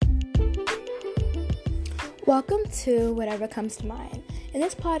Welcome to Whatever Comes to Mind. In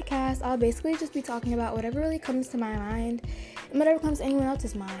this podcast, I'll basically just be talking about whatever really comes to my mind and whatever comes to anyone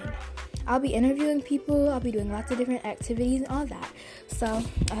else's mind. I'll be interviewing people, I'll be doing lots of different activities and all that. So,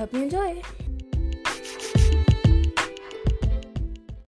 I hope you enjoy.